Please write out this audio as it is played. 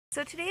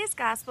So today's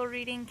gospel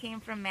reading came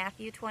from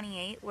Matthew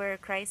 28, where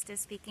Christ is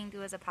speaking to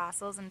his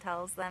apostles and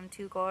tells them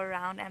to go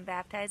around and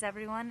baptize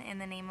everyone in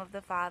the name of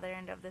the Father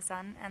and of the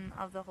Son and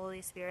of the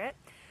Holy Spirit,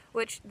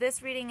 which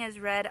this reading is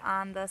read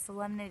on the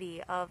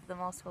solemnity of the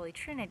Most Holy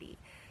Trinity.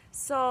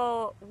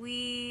 So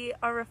we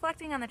are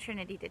reflecting on the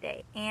Trinity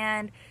today,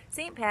 and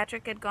St.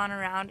 Patrick had gone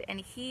around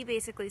and he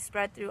basically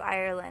spread through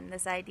Ireland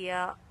this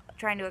idea,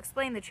 trying to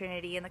explain the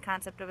Trinity and the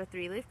concept of a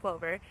three-leaf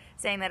clover,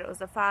 saying that it was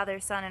the Father,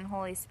 Son, and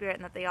Holy Spirit,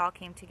 and that they all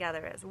came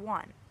together as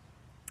one.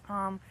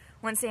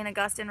 When St.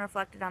 Augustine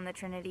reflected on the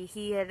Trinity,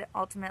 he had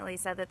ultimately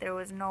said that there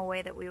was no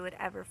way that we would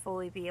ever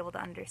fully be able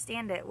to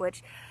understand it,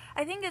 which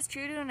I think is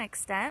true to an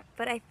extent,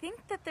 but I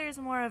think that there's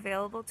more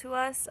available to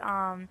us.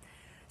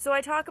 So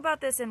I talk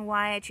about this in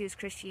Why I Choose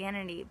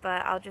Christianity,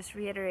 but I'll just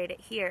reiterate it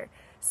here.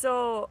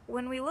 So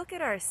when we look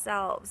at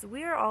ourselves,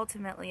 we are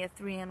ultimately a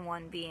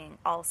three-in-one being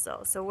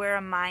also. So we're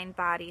a mind,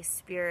 body,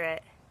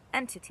 spirit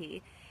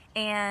entity.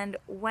 And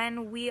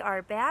when we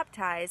are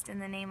baptized in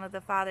the name of the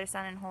Father,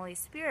 Son, and Holy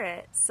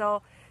Spirit,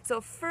 so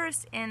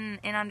first in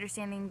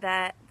understanding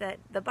that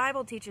the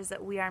Bible teaches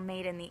that we are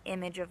made in the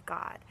image of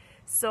God.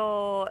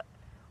 So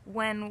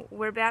when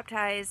we're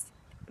baptized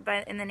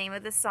in the name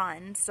of the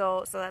Son,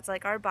 so that's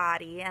like our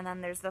body, and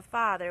then there's the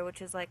Father, which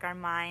is like our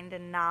mind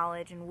and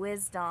knowledge and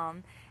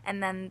wisdom,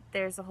 and then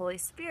there's the Holy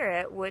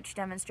Spirit, which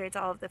demonstrates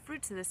all of the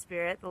fruits of the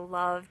Spirit: the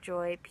love,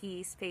 joy,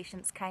 peace,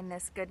 patience,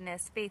 kindness,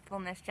 goodness,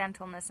 faithfulness,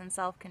 gentleness, and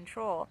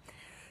self-control.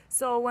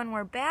 So when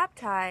we're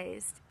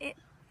baptized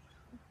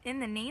in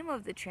the name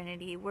of the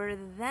Trinity, we're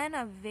then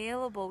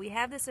available, we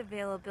have this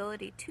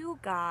availability to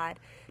God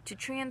to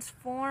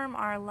transform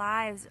our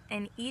lives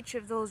in each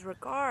of those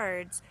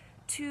regards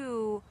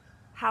to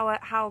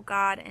how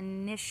God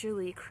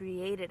initially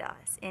created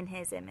us in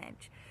His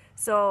image.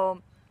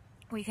 So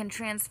we can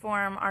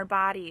transform our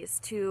bodies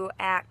to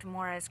act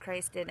more as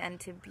Christ did and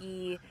to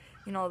be,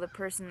 the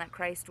person that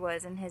Christ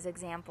was in His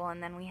example.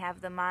 And then we have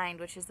the mind,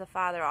 which is the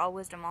Father, all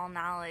wisdom, all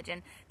knowledge.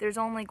 And there's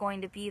only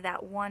going to be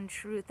that one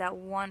truth, that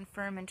one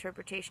firm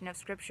interpretation of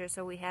Scripture.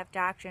 So we have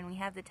doctrine, we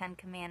have the Ten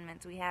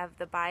Commandments, we have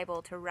the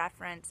Bible to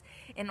reference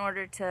in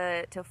order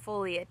to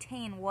fully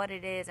attain what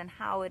it is and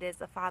how it is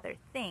the Father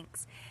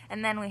thinks.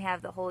 And then we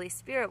have the Holy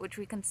Spirit, which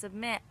we can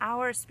submit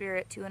our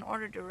spirit to in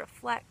order to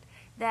reflect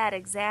that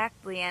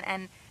exactly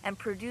and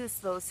produce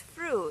those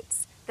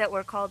fruits that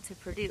we're called to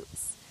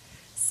produce.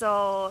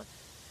 So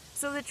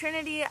the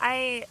Trinity,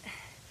 I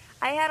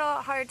had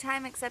a hard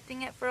time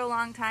accepting it for a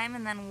long time,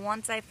 and then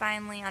once I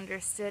finally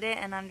understood it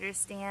and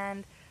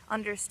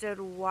understood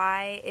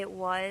why it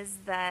was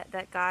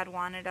that God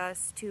wanted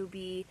us to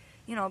be,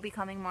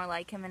 becoming more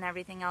like Him and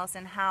everything else,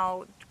 and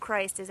how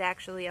Christ is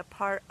actually a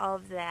part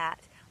of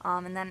that.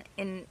 And then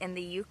in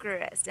the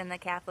Eucharist, in the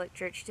Catholic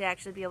Church, to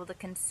actually be able to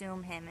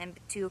consume Him and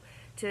to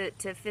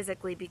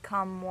physically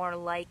become more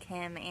like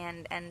Him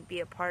and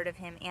be a part of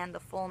Him and the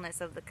fullness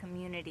of the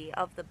community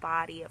of the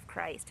body of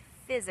Christ,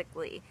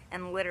 physically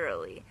and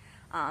literally.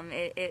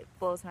 It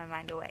blows my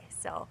mind away.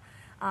 So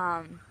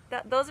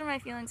those are my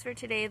feelings for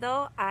today,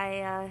 though.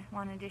 I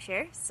wanted to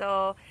share.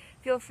 So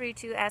feel free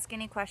to ask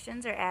any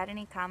questions or add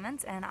any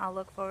comments, and I'll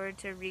look forward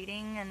to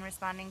reading and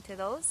responding to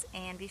those.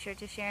 And be sure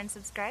to share and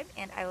subscribe,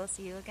 and I will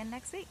see you again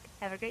next week.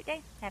 Have a great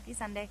day. Happy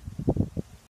Sunday.